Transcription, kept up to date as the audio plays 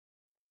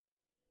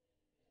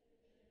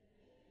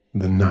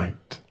The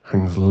night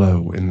hangs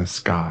low in the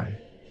sky,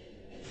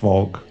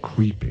 fog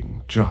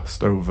creeping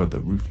just over the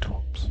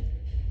rooftops.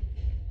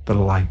 The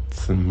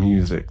lights and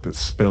music that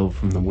spill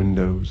from the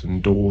windows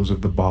and doors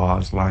of the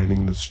bars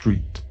lining the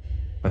street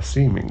are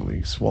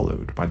seemingly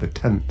swallowed by the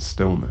tense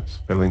stillness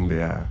filling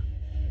the air.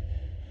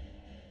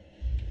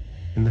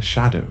 In the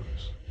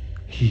shadows,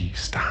 he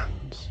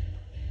stands,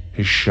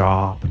 his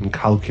sharp and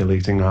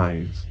calculating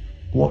eyes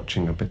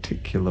watching a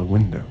particular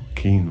window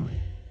keenly.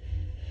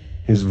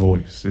 His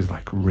voice is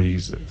like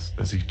razors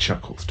as he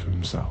chuckles to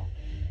himself.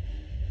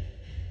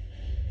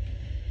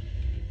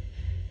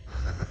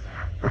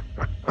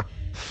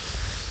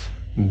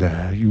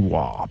 There you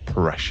are,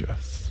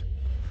 precious.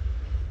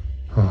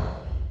 Oh,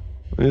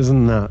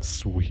 isn't that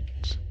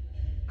sweet?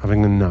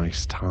 Having a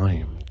nice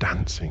time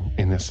dancing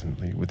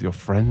innocently with your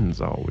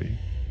friends, are we?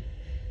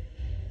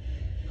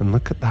 And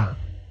look at that.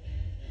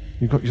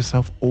 You got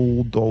yourself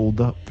all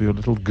dolled up for your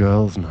little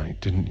girls' night,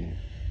 didn't you?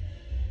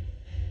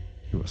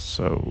 You are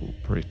so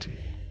pretty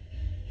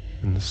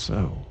and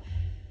so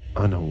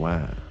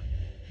unaware.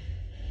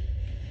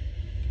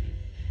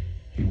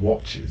 He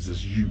watches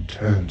as you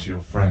turn to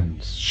your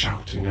friends,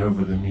 shouting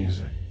over the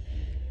music.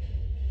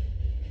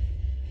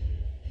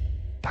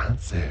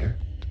 That's it.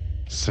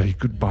 Say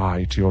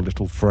goodbye to your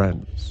little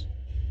friends.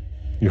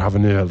 You have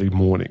an early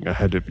morning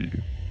ahead of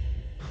you.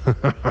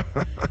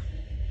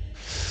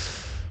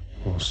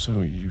 Or so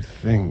you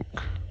think.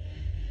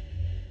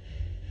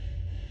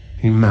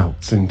 He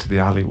melts into the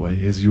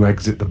alleyway as you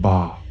exit the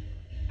bar,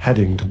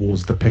 heading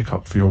towards the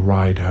pickup for your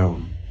ride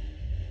home.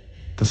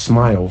 The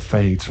smile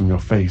fades from your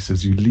face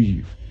as you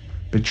leave,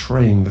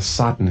 betraying the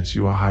sadness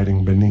you are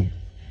hiding beneath.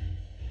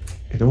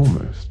 It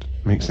almost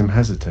makes him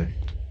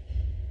hesitate.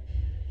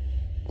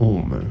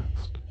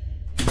 Almost.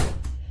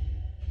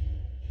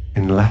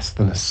 In less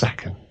than a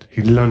second,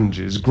 he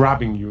lunges,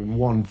 grabbing you in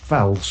one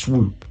fell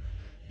swoop.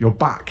 Your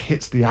back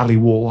hits the alley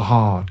wall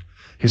hard,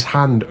 his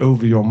hand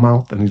over your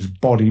mouth and his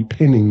body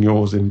pinning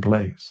yours in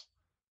place.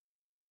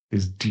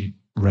 His deep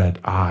red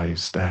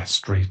eyes stare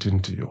straight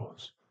into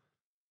yours,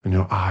 and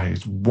your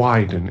eyes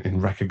widen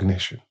in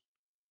recognition.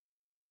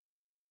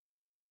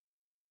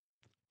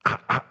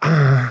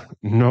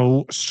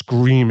 No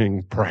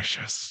screaming,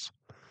 precious.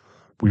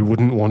 We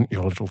wouldn't want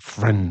your little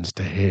friends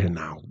to hear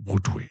now,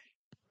 would we?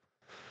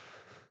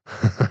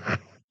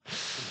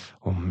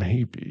 Or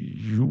maybe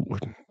you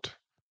wouldn't.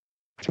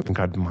 I don't think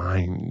I'd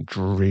mind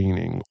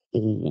draining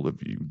all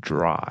of you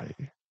dry.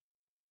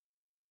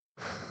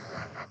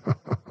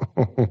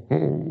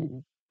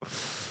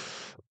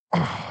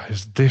 Oh,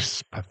 is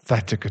this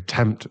pathetic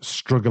attempt at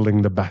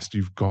struggling the best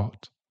you've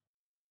got?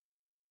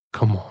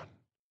 Come on,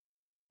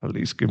 at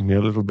least give me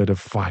a little bit of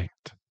fight.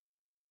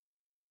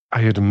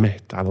 I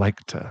admit I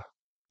like to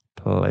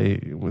play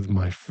with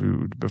my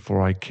food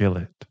before I kill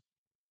it.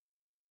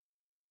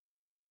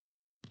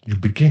 You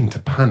begin to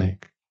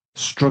panic,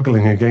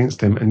 struggling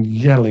against him and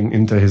yelling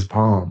into his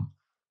palm.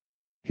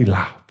 He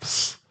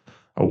laughs,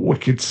 a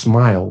wicked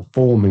smile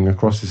forming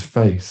across his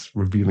face,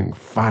 revealing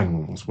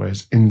fangs where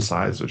his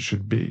incisors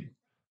should be.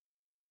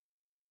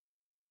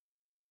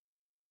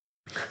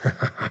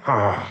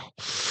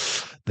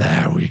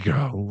 There we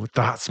go.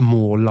 That's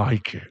more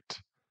like it.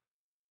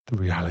 The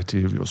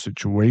reality of your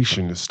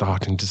situation is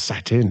starting to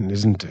set in,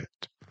 isn't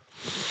it?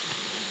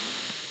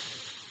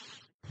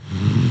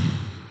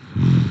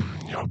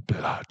 Your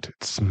blood,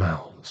 it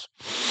smells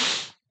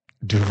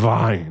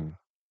divine.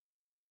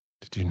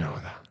 Did you know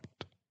that?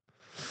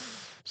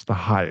 It's the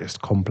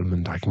highest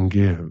compliment I can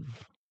give,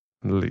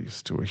 at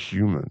least to a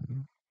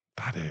human,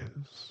 that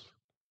is.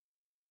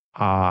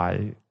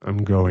 I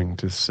am going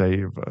to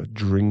savor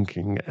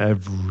drinking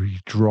every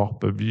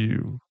drop of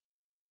you.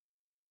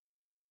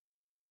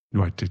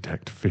 Do I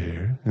detect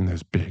fear in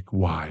those big,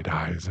 wide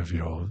eyes of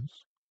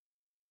yours?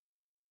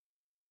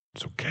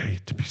 It's okay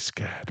to be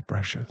scared,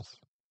 precious.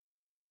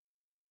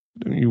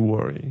 Don't you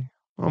worry,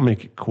 I'll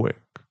make it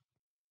quick.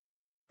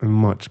 I'm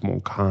much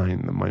more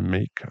kind than my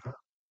maker.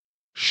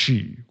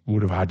 She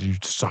would have had you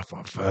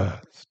suffer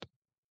first.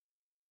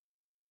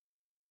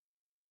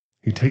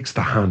 He takes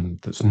the hand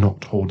that's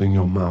not holding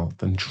your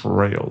mouth and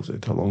trails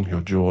it along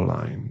your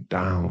jawline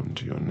down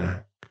to your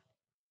neck.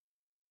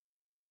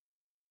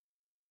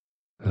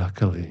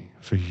 Luckily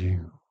for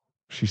you,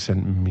 she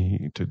sent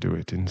me to do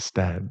it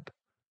instead.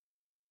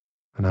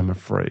 And I'm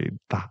afraid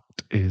that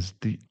is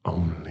the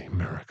only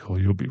miracle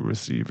you'll be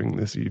receiving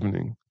this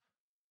evening.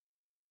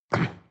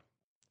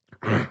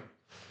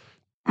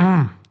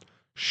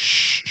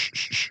 Shh, shh,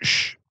 shh,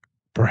 shh,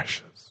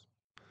 precious.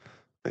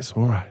 It's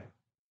all right.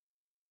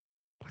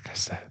 Like I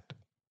said,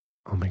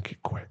 I'll make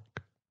it quick.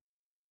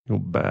 You'll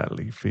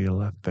barely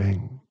feel a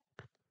thing.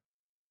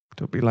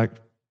 It'll be like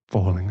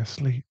falling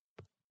asleep.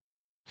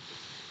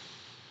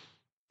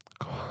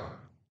 God,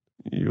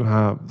 you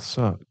have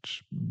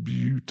such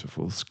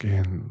beautiful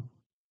skin.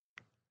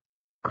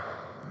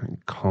 I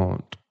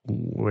can't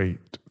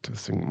wait to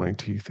sink my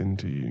teeth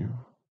into you.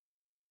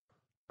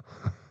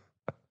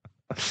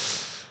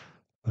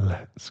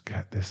 Let's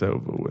get this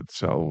over with,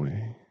 shall we?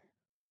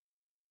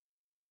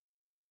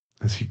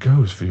 As he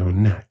goes for your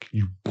neck,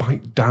 you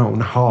bite down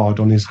hard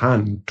on his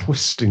hand,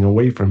 twisting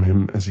away from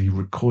him as he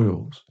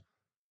recoils.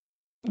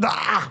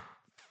 Ah!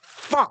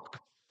 Fuck!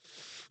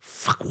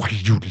 Fuck, why,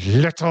 you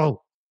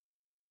little!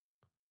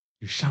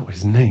 You shout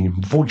his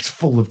name, voice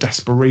full of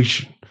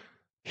desperation.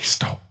 He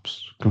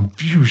stops,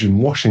 confusion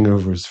washing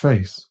over his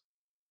face.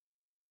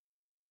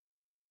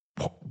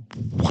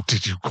 What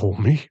did you call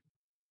me?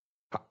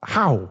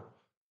 How?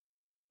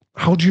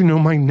 How do you know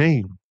my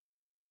name?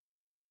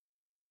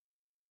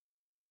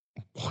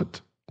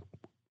 What?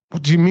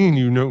 What do you mean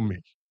you know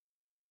me?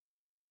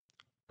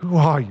 Who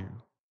are you?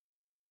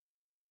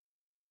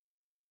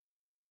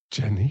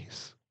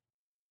 Janice?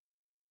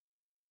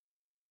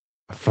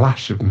 A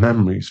flash of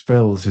memories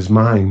fills his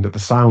mind at the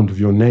sound of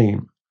your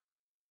name.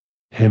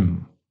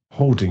 Him,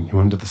 holding you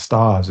under the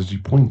stars as you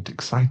point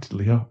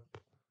excitedly up.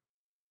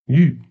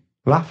 You,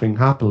 laughing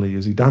happily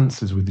as he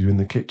dances with you in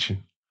the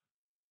kitchen.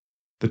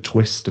 The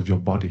twist of your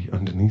body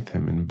underneath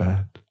him in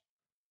bed.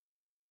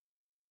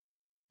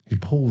 He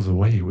pulls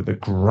away with a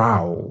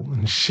growl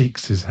and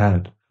shakes his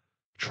head,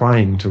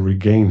 trying to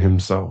regain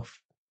himself.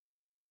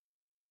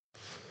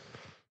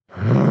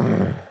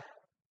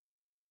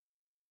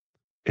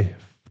 If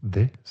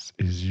this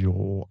is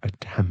your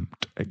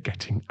attempt at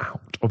getting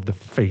out of the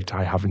fate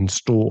I have in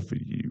store for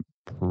you,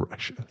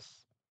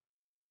 precious,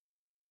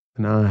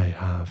 then I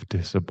have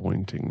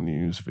disappointing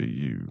news for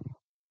you,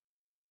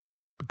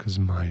 because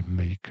my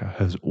Maker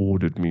has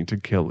ordered me to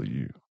kill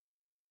you,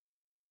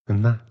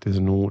 and that is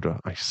an order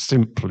I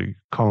simply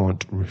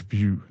can't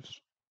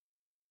refuse.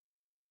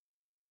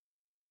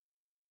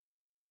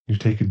 You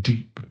take a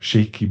deep,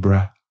 shaky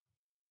breath,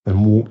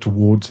 then walk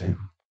towards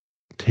him,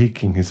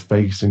 taking his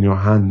face in your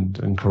hand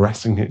and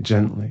caressing it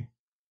gently.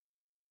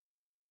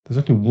 There's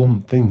only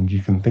one thing you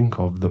can think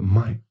of that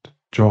might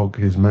jog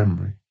his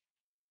memory.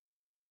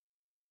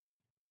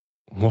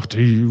 What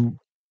are you?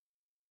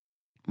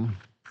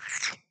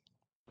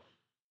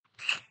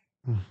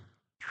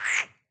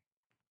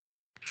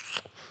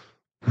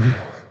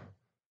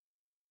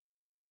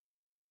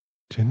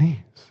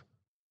 Janice.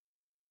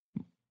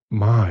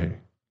 My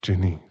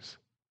Janice.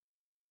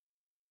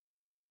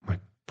 My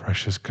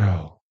precious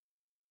girl.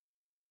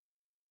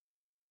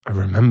 I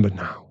remember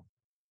now.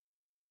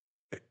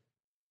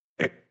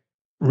 It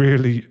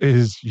really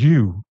is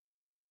you.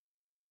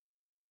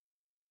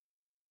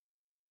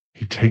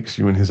 He takes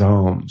you in his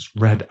arms,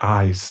 red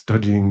eyes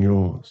studying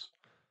yours.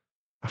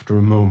 After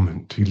a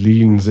moment, he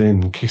leans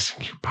in,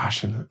 kissing you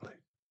passionately.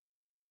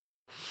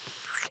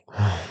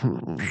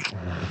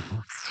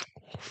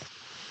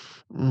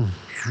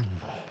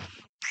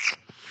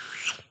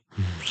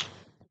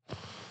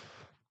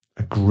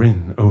 A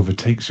grin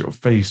overtakes your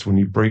face when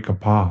you break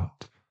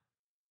apart.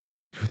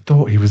 You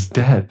thought he was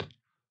dead,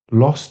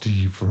 lost to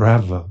you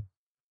forever.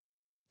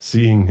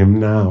 Seeing him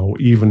now,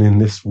 even in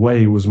this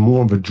way, was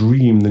more of a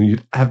dream than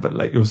you'd ever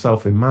let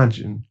yourself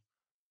imagine.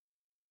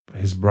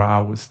 But his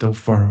brow was still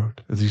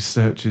furrowed as he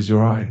searches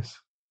your eyes.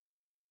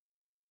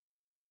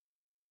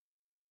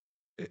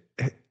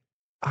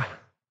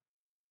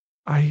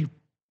 I,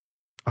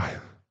 I,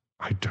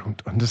 I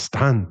don't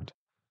understand.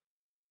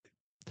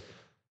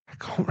 I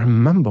can't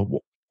remember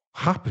what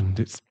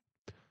happened. It's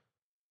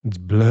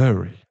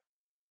blurry.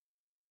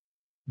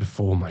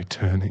 Before my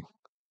turning.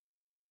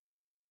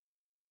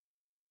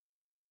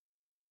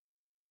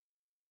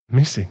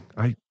 Missing.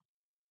 I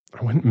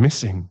went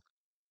missing.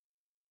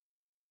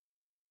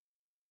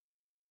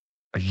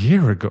 A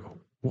year ago.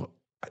 What?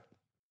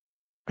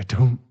 I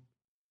don't.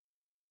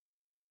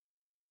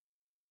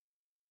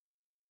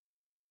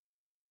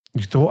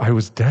 You thought I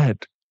was dead.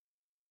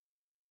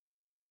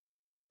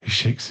 He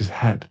shakes his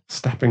head,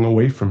 stepping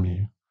away from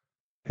you.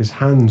 His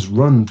hands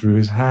run through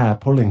his hair,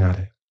 pulling at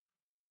it.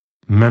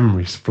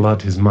 Memories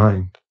flood his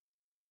mind.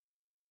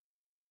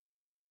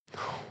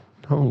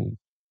 No,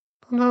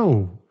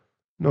 no,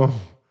 no,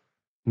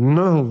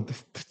 no.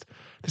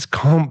 This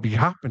can't be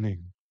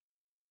happening.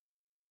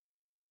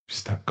 You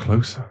step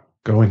closer,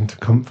 going to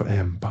comfort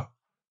him, but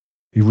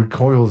he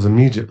recoils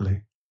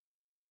immediately.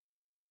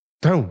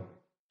 Don't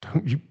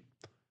you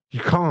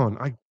can't.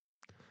 I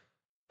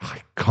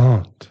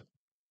can't.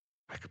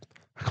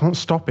 I can't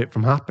stop it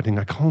from happening.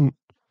 I can't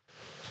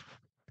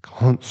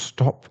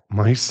stop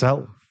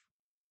myself.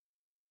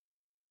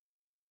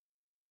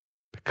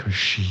 Because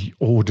she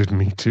ordered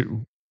me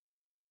to.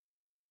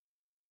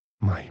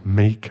 My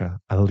Maker,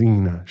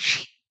 Alina,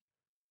 she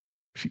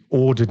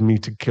ordered me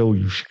to kill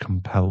you. She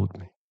compelled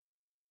me.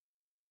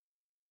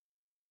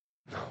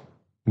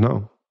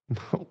 No,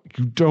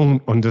 you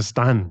don't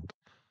understand.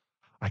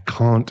 I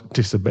can't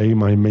disobey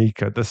my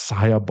Maker. The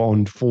sire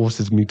bond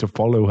forces me to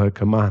follow her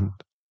command.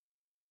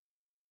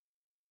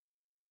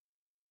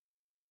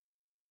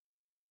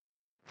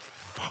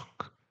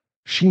 Fuck.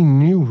 She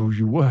knew who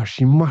you were.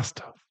 She must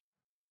have.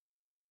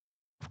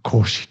 Of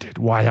course she did.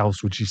 Why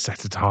else would she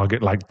set a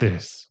target like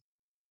this?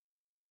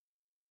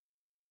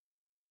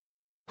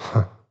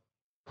 Huh.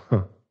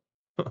 Huh.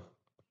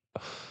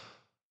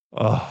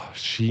 Oh,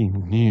 she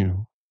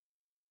knew.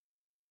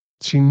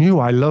 She knew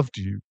I loved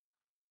you.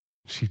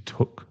 She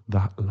took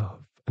that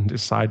love and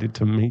decided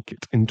to make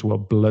it into a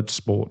blood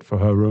sport for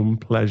her own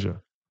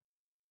pleasure.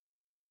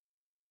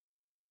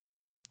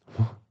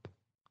 What?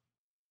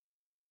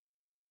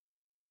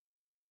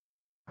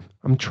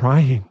 I'm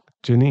trying,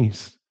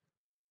 Janice.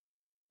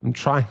 I'm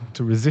trying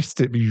to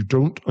resist it, but you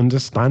don't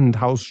understand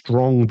how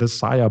strong the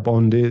sire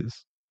bond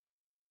is.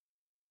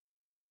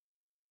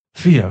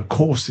 Fear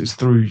courses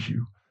through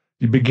you.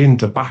 You begin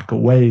to back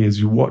away as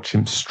you watch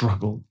him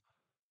struggle,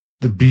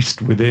 the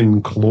beast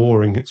within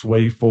clawing its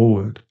way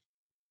forward.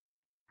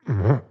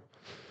 I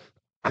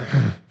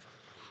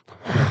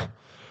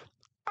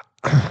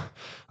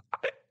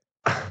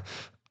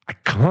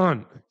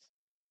can't.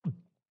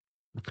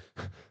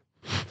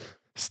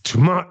 It's too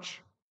much.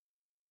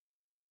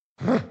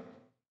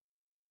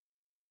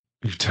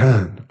 You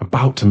turn,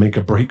 about to make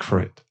a break for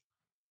it.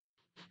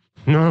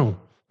 No,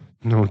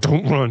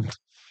 don't run.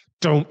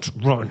 Don't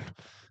run.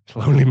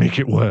 It'll only make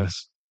it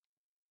worse.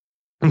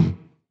 He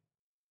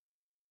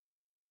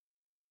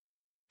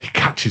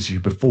catches you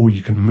before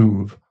you can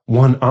move,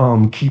 one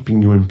arm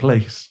keeping you in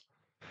place.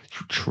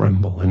 You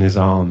tremble in his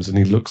arms and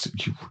he looks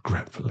at you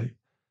regretfully,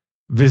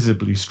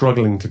 visibly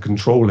struggling to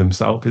control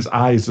himself. His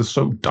eyes are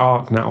so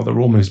dark now they're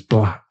almost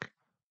black.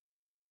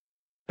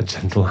 A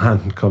gentle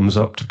hand comes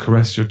up to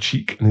caress your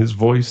cheek and his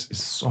voice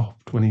is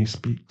soft when he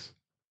speaks.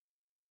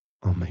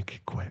 I'll make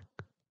it quick.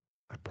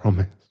 I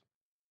promise.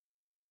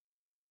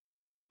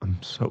 I'm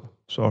so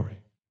sorry.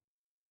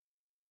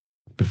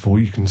 Before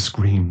you can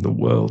scream, the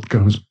world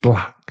goes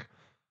black.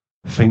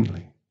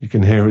 Faintly, you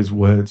can hear his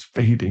words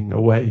fading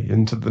away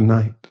into the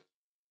night.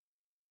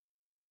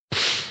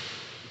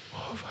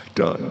 What have I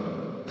done?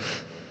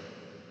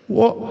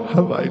 What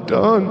have I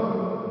done?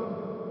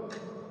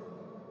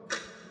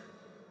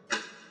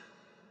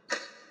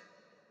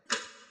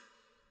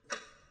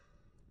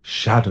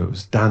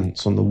 Shadows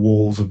dance on the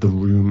walls of the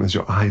room as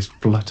your eyes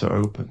flutter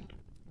open.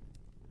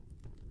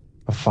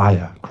 A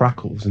fire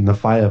crackles in the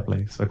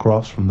fireplace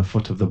across from the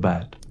foot of the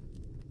bed.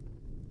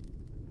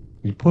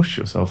 You push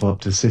yourself up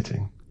to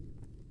sitting,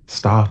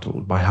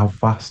 startled by how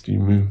fast you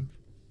move.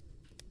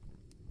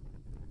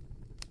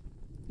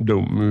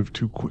 Don't move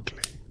too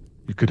quickly.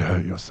 You could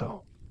hurt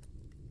yourself.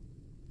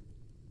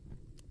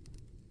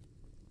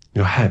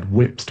 Your head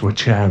whips to a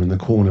chair in the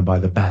corner by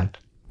the bed.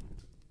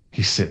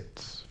 He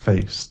sits,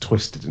 face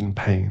twisted in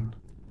pain,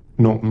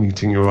 not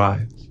meeting your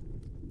eyes.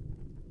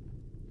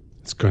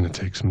 It's going to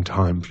take some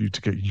time for you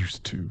to get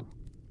used to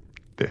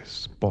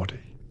this body.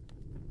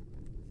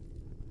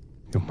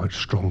 You're much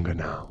stronger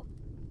now,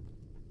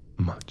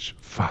 much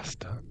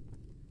faster.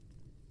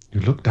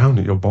 You look down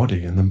at your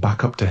body and then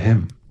back up to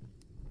him,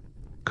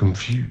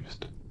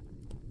 confused.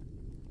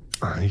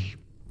 I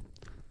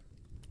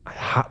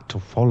had to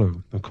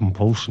follow the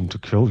compulsion to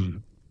kill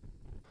you.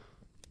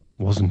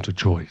 It wasn't a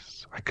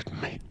choice I could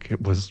make.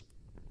 It was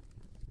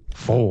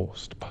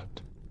forced, but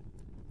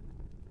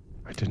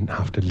I didn't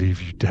have to leave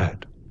you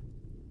dead.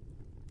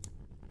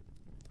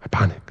 I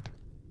panicked.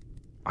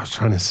 I was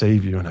trying to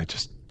save you and I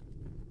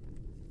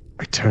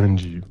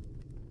turned you.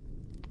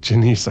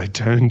 Janice, I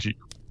turned you.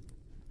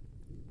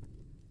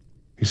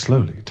 He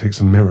slowly takes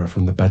a mirror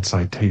from the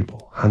bedside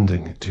table,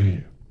 handing it to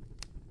you.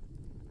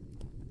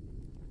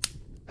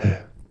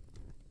 Here,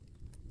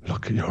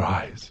 look at your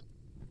eyes.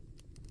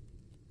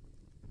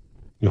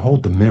 You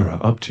hold the mirror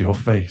up to your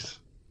face.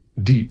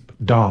 Deep,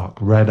 dark,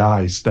 red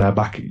eyes stare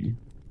back at you.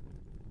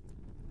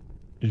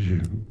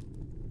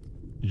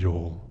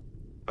 You're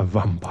a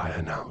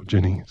vampire now,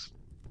 Janice.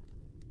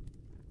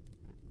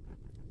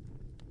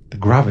 The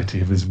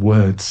gravity of his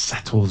words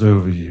settles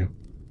over you.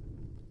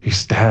 He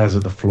stares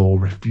at the floor,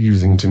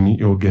 refusing to meet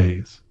your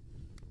gaze.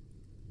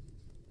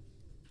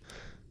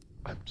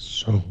 I'm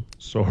so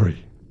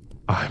sorry.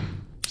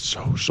 I'm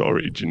so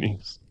sorry,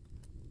 Janice.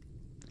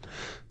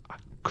 I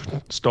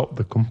couldn't stop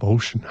the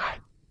compulsion.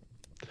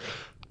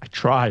 I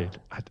tried.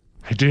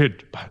 I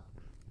did, but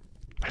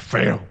I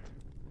failed.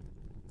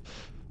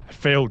 I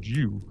failed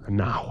you, and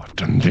now I've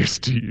done this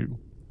to you.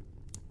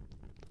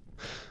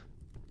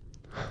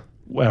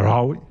 Where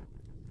are we?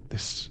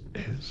 This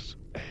is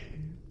a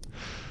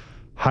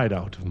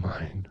hideout of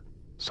mine.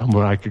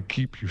 Somewhere I could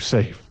keep you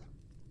safe.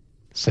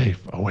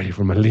 Safe away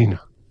from Alina.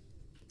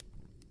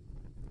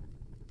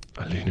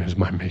 Alina is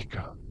my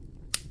maker.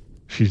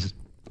 She's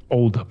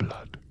older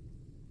blood.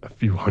 A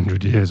few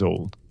 100 years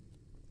old.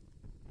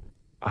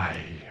 I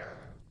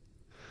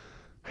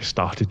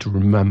started to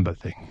remember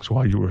things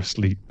while you were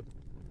asleep.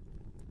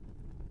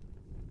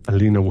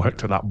 Alina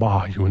worked at that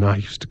bar you and I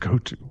used to go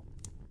to.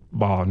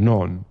 Bar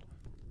None.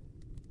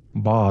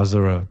 Bars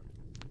are a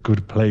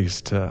good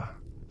place to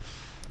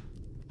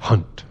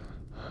hunt.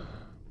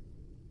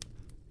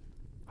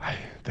 I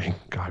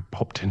think I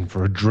popped in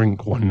for a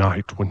drink one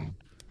night when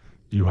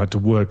you had to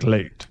work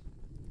late.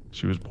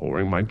 She was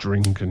pouring my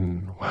drink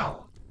and,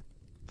 well,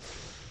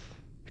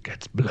 it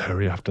gets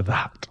blurry after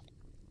that.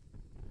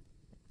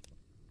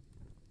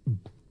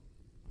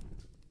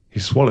 He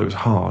swallows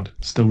hard,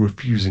 still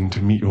refusing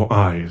to meet your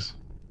eyes.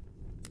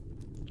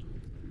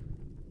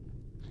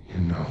 You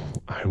know,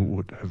 I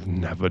would have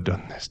never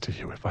done this to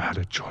you if I had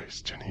a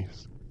choice,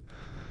 Janice.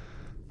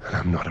 And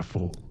I'm not a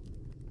fool.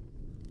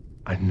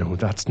 I know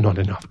that's not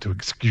enough to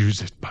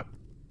excuse it, but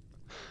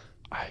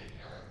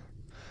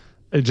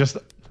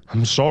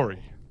I'm sorry.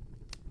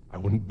 I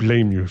wouldn't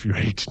blame you if you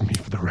hated me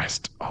for the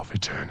rest of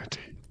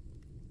eternity.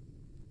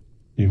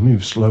 You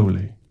move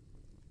slowly.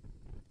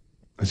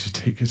 As you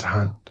take his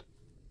hand,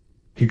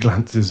 he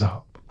glances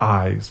up,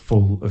 eyes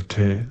full of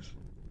tears.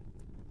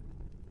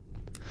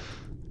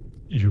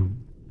 You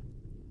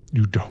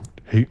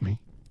don't hate me?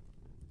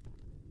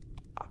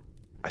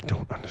 I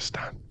don't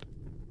understand.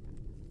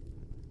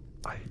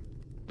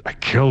 I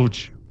killed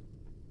you.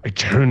 I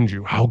turned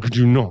you. How could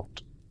you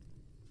not?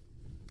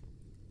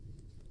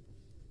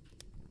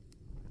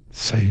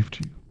 Saved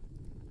you.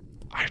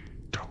 I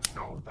don't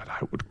know that I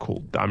would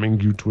call damning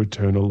you to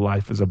eternal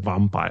life as a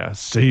vampire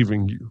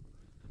saving you.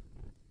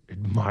 It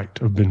might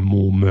have been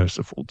more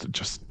merciful to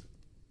just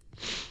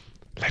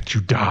let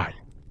you die.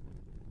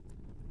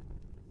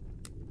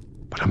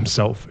 But I'm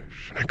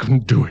selfish, and I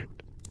couldn't do it.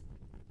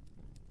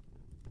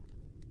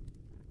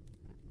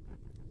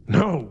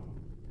 No!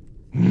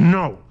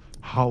 No!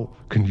 How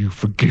can you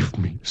forgive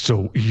me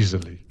so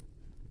easily?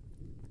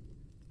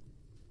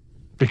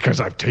 Because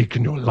I've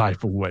taken your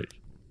life away.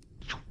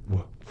 You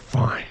were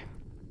fine.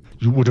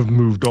 You would have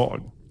moved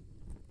on.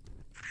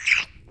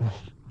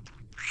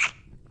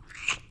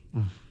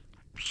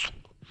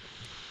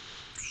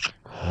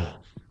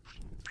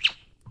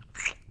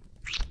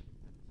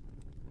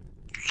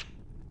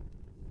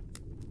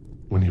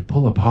 When you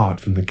pull apart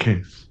from the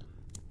kiss,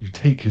 you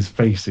take his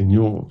face in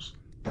yours,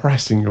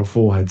 pressing your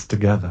foreheads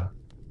together.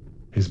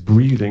 His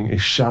breathing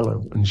is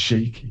shallow and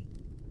shaky.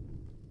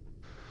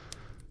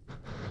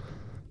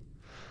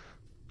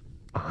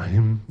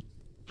 I'm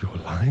your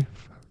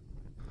life?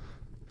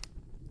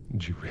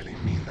 Do you really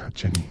mean that,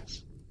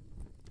 Janice?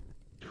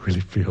 You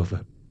really feel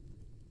that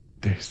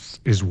this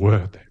is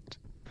worth it?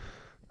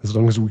 As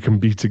long as we can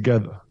be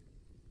together?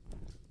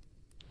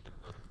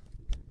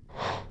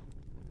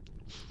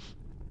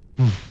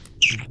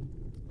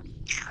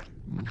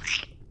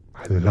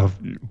 I love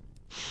you.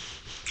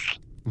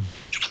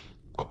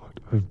 God,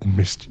 I've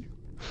missed you.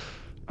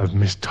 I've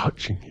missed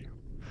touching you,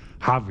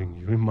 having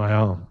you in my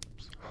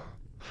arms.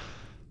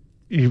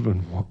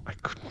 Even what I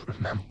couldn't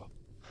remember.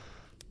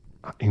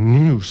 I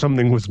knew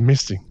something was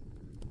missing.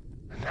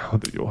 And now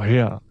that you're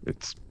here,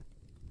 it's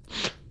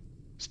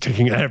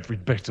taking every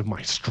bit of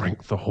my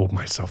strength to hold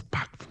myself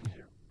back from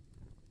you.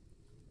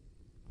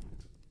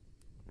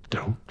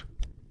 Don't?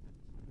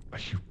 Are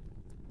you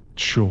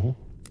sure?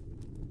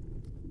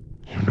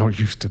 You're not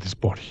used to this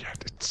body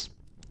yet.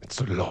 It's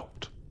a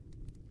lot.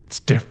 It's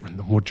different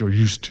than what you're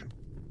used to.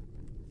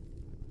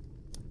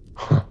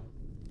 Huh.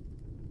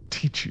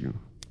 Teach you.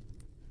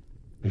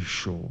 Are you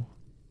sure?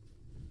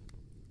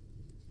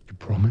 You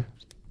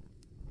promised?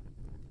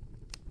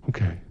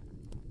 Okay.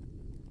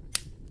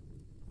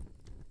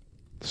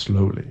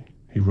 Slowly,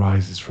 he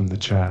rises from the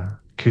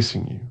chair,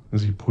 kissing you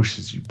as he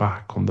pushes you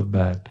back on the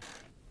bed.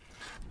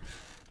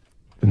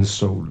 Been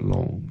so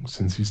long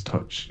since he's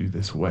touched you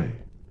this way.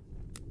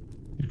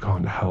 You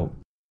can't help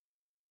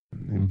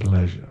in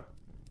pleasure.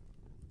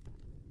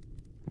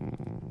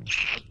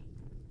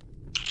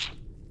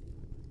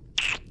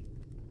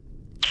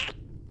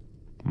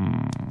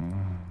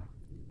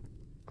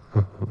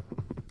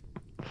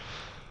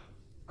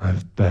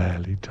 I've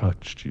barely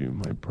touched you,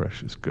 my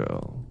precious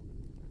girl.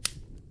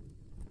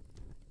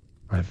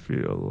 I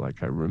feel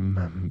like I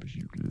remember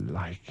you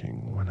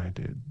liking when I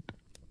did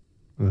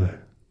this.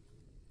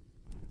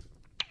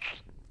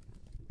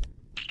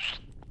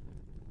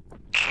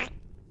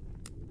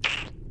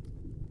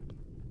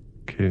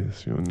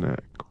 Kiss your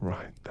neck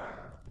right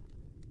there,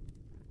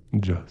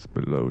 just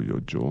below your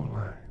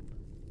jawline.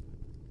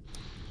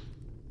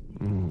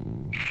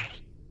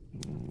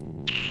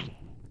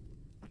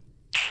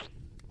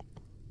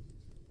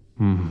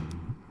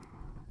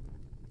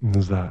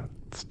 Is that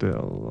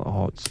still a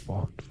hot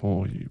spot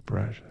for you,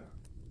 precious?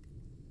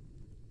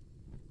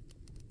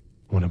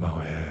 What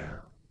about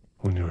here,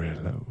 on your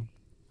earlobe?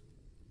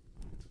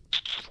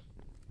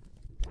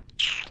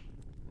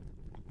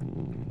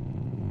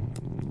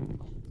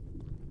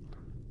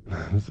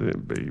 That's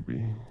it,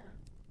 baby.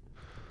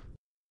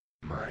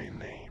 My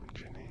name,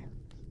 Jenny.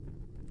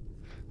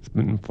 It's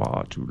been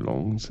far too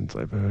long since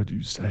I've heard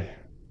you say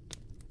it.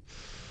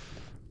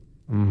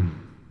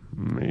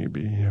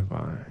 Maybe if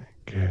I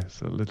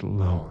kiss a little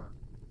lower.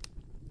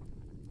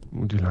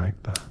 Would you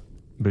like that,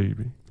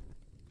 baby?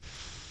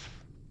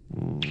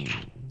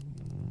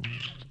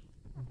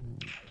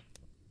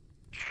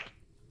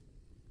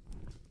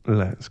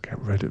 Let's get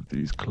rid of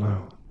these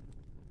clothes.